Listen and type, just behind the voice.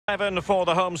11 for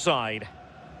the home side.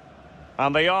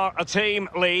 And they are a team,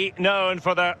 Lee, known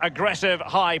for their aggressive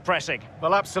high pressing.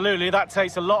 Well, absolutely. That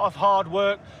takes a lot of hard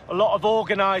work, a lot of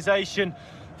organisation,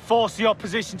 force the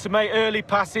opposition to make early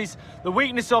passes. The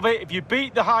weakness of it, if you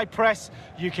beat the high press,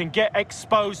 you can get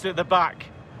exposed at the back.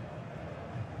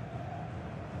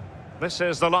 This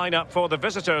is the lineup for the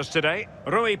visitors today.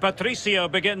 Rui Patricio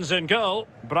begins in goal.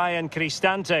 Brian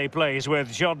Cristante plays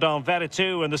with Jordan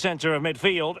Veretout in the centre of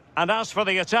midfield. And as for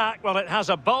the attack, well, it has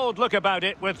a bold look about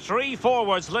it with 3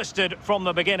 forwards listed from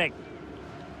the beginning.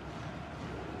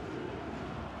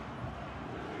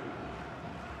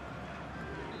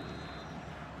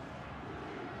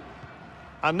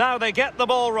 And now they get the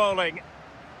ball rolling.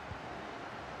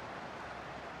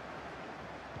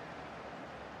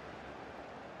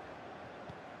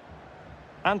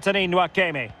 Anthony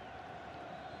Nwakeme.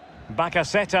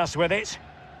 Bakasetas with it.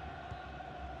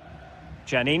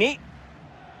 Giannini.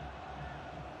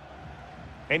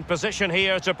 In position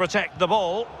here to protect the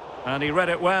ball. And he read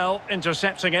it well,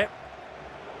 intercepting it.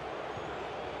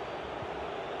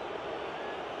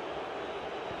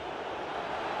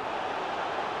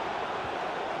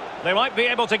 They might be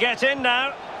able to get in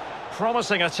now.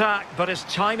 Promising attack, but his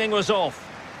timing was off.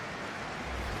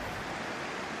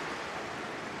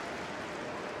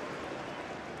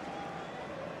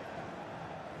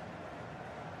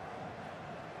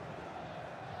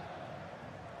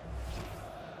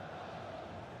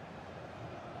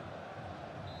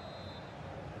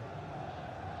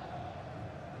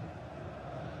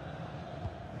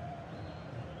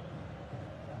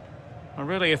 A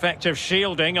really effective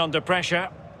shielding under pressure.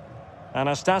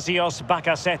 Anastasios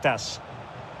Bakasetas.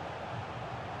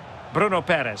 Bruno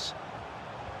Perez.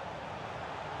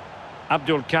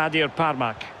 Abdulkadir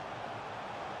Parmak.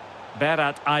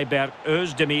 Berat Ayber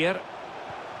Özdemir.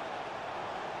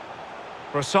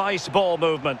 Precise ball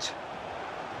movement.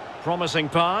 Promising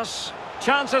pass.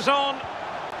 Chances on.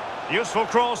 Useful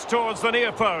cross towards the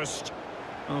near post.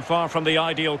 Well, far from the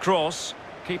ideal cross.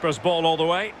 Keeper's ball all the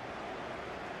way.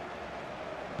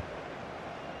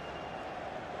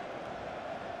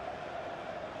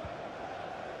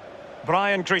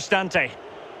 Brian Cristante.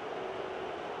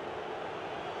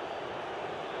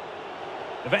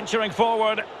 Venturing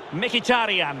forward,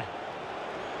 Mkhitaryan.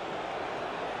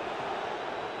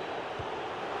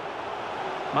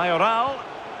 Mayoral.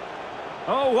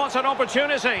 Oh, what an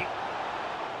opportunity.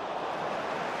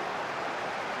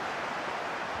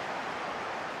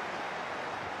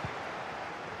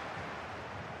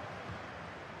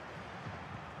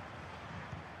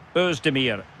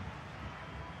 Özdemir.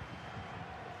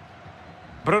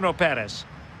 Bruno Perez.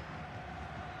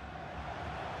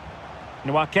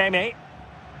 Nwakeme.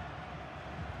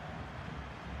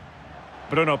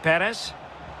 Bruno Perez.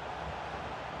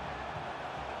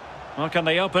 Well, can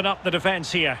they open up the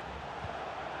defence here?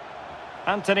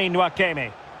 Anthony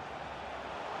Nwakeme.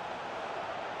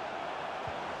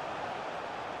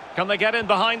 Can they get in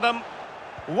behind them?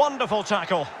 Wonderful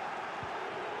tackle.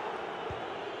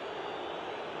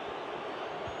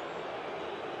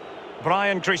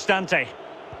 Brian Cristante.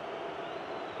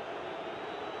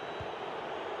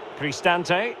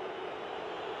 Cristante.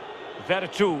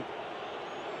 Veretout.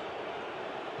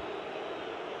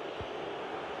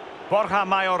 Borja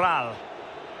Mayoral.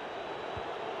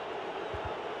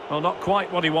 Well, not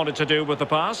quite what he wanted to do with the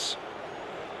pass.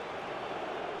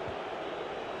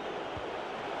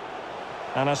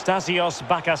 Anastasios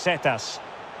Bakasetas.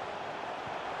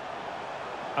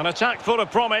 An attack full of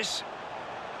promise.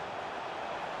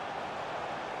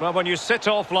 Well, when you sit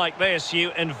off like this,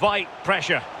 you invite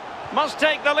pressure. Must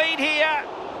take the lead here.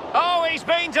 Oh, he's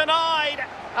been denied.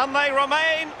 And they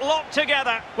remain locked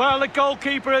together. Well, the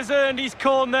goalkeeper has earned his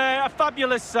corner there. A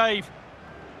fabulous save.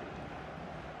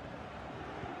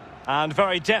 And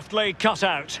very deftly cut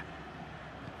out.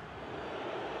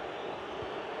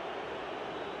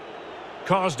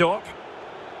 Karsdorp.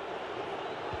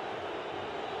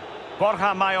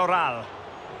 Borja Mayoral.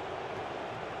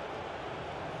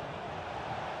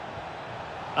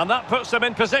 And that puts them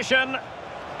in position.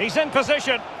 He's in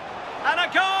position. And a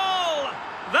goal!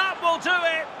 That will do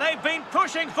it. They've been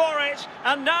pushing for it,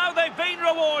 and now they've been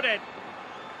rewarded.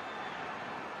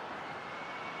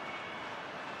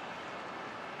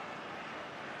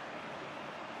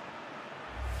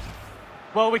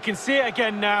 Well, we can see it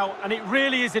again now, and it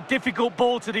really is a difficult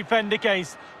ball to defend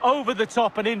against. Over the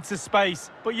top and into space.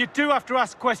 But you do have to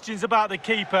ask questions about the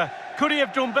keeper. Could he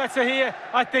have done better here?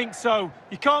 I think so.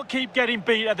 You can't keep getting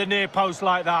beat at the near post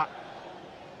like that.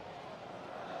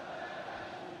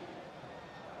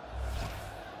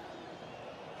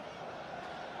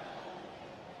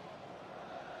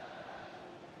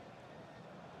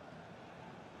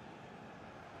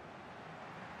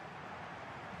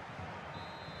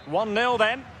 1-0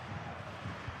 then.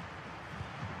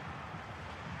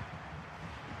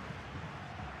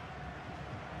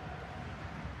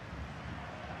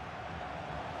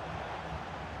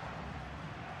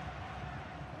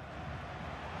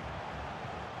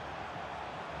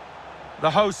 The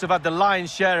hosts have had the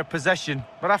lion's share of possession,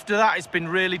 but after that it's been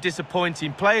really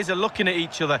disappointing. Players are looking at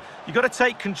each other. You've got to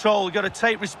take control, you've got to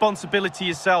take responsibility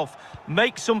yourself.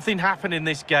 Make something happen in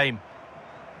this game.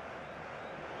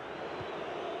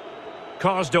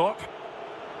 Karsdorp.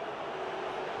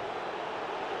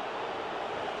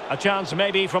 A chance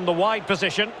maybe from the wide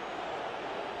position.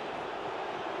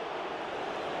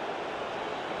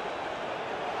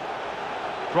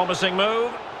 Promising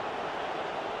move.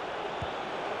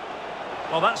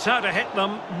 Well, that's how to hit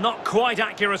them. Not quite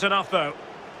accurate enough, though.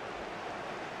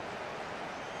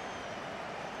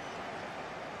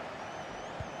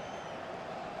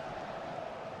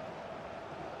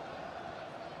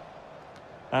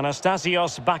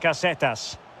 Anastasios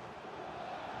Bakasetas.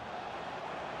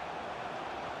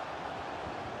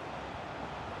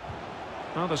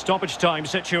 Well, the stoppage time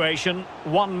situation.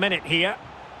 1 minute here.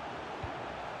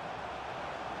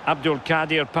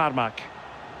 Abdulkadir Parmak.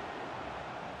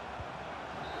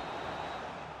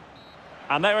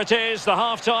 And there it is, the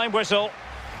half-time whistle.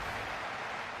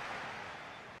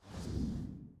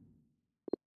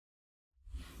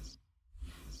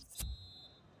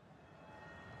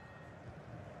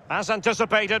 As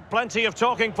anticipated, plenty of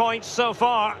talking points so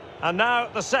far. And now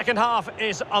the second half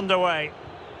is underway.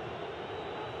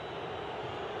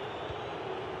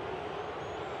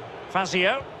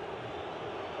 Fazio.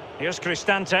 Here's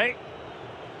Cristante.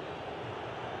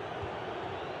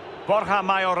 Borja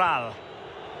Mayoral.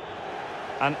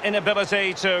 An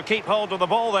inability to keep hold of the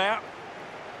ball there.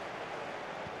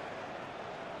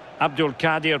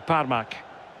 Abdulkadir Parmak.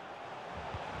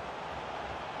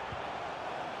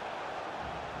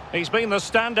 He's been the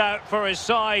standout for his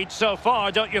side so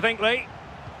far, don't you think, Lee?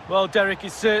 Well, Derek,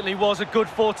 it certainly was a good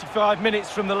 45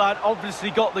 minutes from the lad. Obviously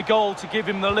got the goal to give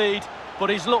him the lead, but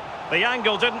his look... The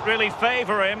angle didn't really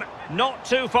favour him, not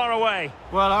too far away.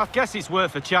 Well, I guess it's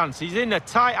worth a chance. He's in a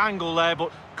tight angle there,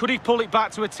 but could he pull it back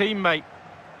to a teammate?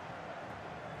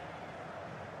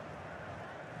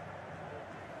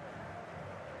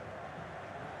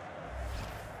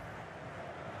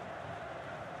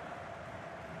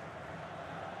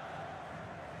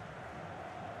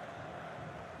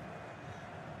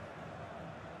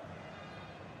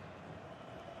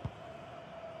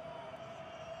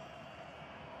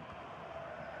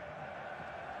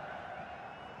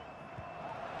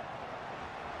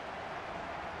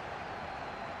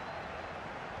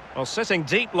 Well, sitting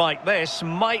deep like this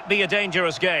might be a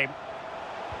dangerous game.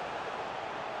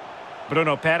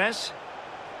 Bruno Perez.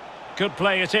 Could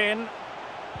play it in.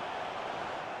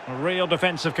 A real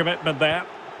defensive commitment there.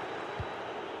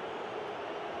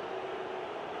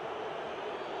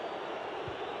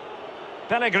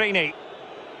 Pellegrini.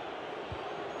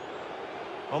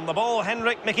 On the ball,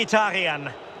 Henrik Mkhitaryan.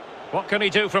 What can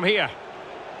he do from here?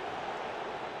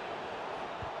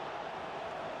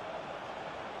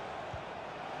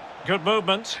 Good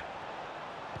movement.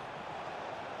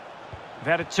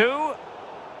 Veretout.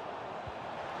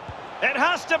 It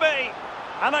has to be.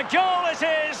 And a goal it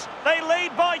is. They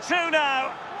lead by 2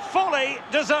 now. Fully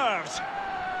deserved.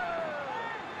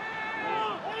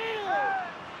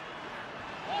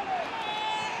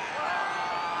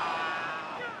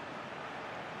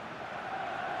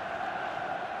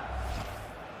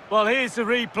 Well, here's the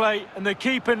replay, and the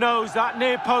keeper knows that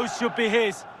near post should be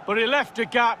his. But he left a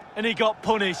gap and he got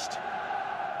punished.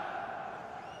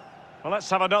 Well, let's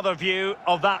have another view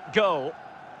of that goal.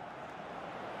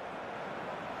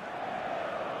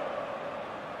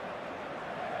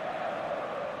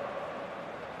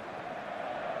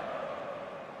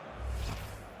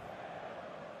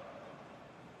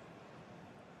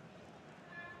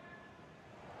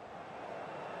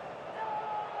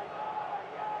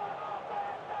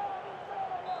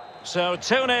 So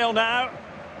 2-0 now.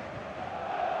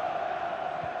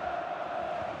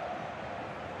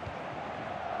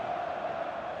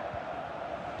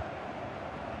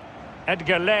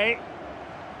 Edgar Ley.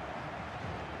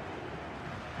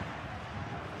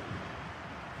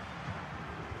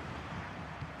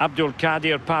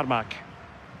 Abdulkadir Parmak.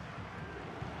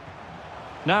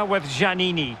 Now with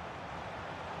Giannini.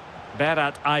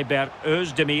 Berat Ayber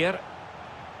Özdemir.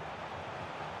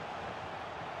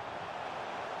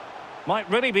 Might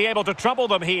really be able to trouble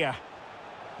them here.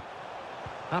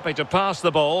 Happy to pass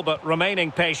the ball, but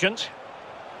remaining patient.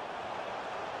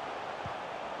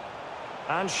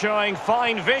 And showing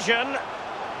fine vision.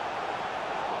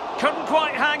 Couldn't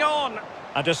quite hang on.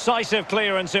 A decisive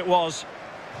clearance it was.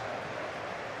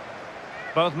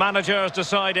 Both managers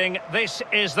deciding this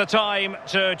is the time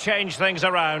to change things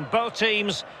around. Both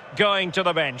teams going to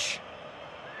the bench.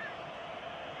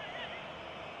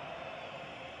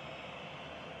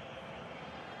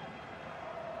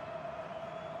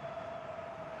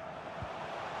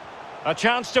 A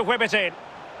chance to whip it in.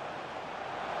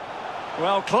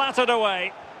 Well, clattered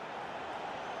away.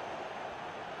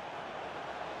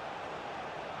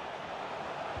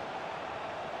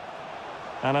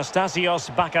 Anastasios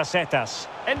Bakasetas.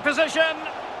 In position.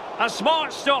 A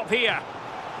smart stop here.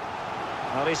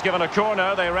 Well, he's given a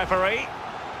corner, the referee.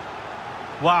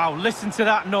 Wow, listen to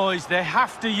that noise. They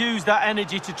have to use that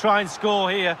energy to try and score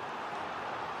here.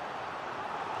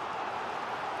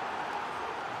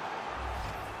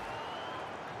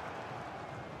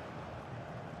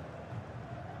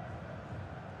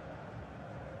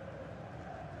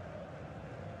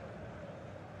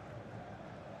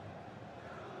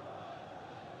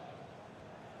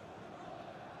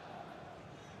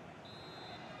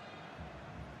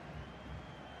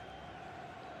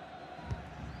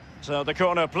 So the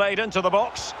corner played into the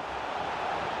box.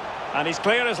 And he's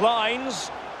clear his lines.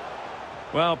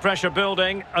 Well, pressure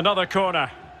building, another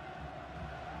corner.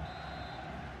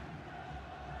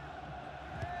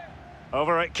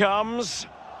 Over it comes.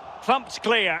 Thumped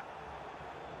clear.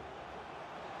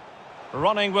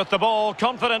 Running with the ball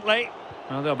confidently.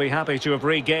 Well, they'll be happy to have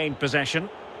regained possession.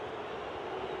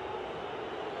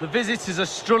 The visitors are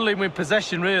struggling with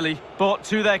possession, really, but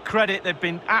to their credit, they've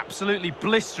been absolutely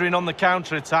blistering on the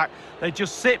counter-attack. They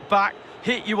just sit back,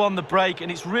 hit you on the break,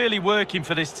 and it's really working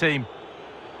for this team.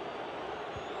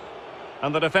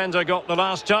 And the defender got the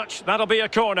last touch. That'll be a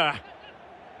corner.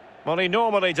 Well, he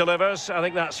normally delivers, I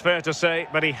think that's fair to say,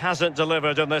 but he hasn't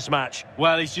delivered in this match.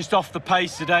 Well, he's just off the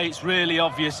pace today, it's really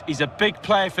obvious. He's a big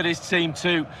player for this team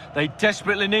too. They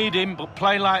desperately need him, but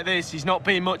playing like this, he's not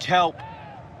being much help.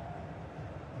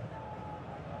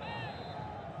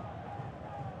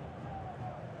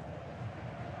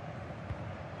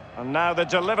 And now the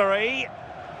delivery.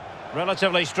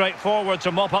 Relatively straightforward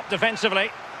to mop up defensively.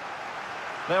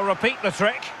 They'll repeat the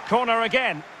trick. Corner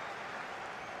again.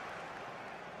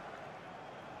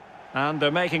 And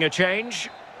they're making a change.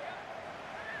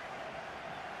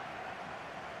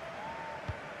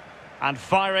 And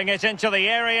firing it into the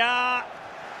area.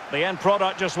 The end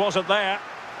product just wasn't there.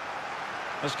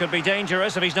 This could be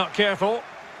dangerous if he's not careful.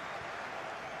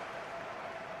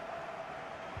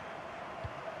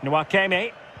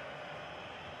 Nwakeme.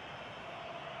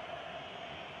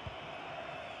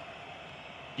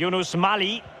 Yunus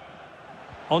Mali.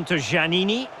 Onto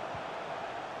Giannini.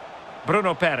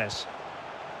 Bruno Perez.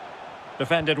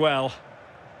 Defended well.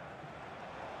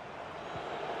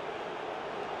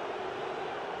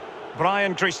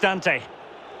 Bryan Cristante.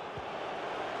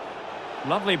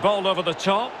 Lovely ball over the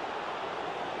top.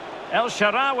 El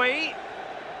Shaarawy.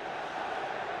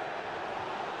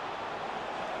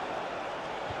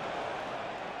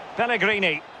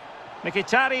 Pellegrini.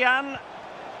 Mkhitaryan.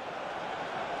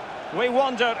 We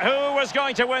wondered who was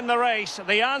going to win the race.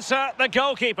 The answer, the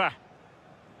goalkeeper.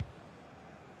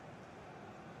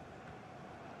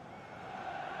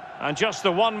 And just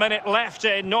the 1 minute left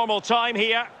in normal time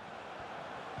here.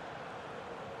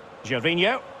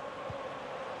 Gervinho.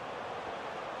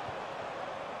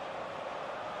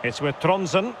 It's with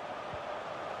Trabzon.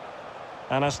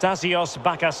 Anastasios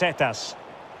Bakasetas.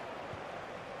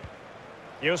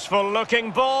 Useful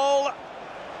looking ball.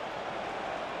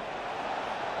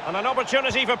 And an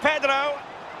opportunity for Pedro.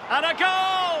 And a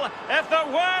goal! If there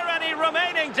were any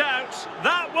remaining doubts,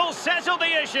 that will settle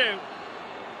the issue.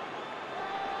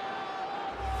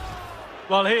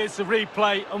 Well, here's the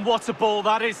replay, and what a ball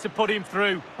that is to put him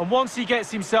through. And once he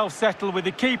gets himself settled with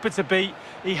the keeper to beat,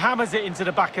 he hammers it into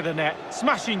the back of the net.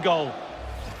 Smashing goal.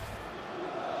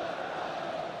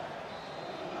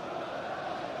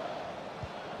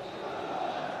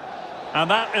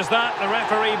 And that is that. The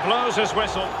referee blows his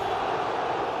whistle.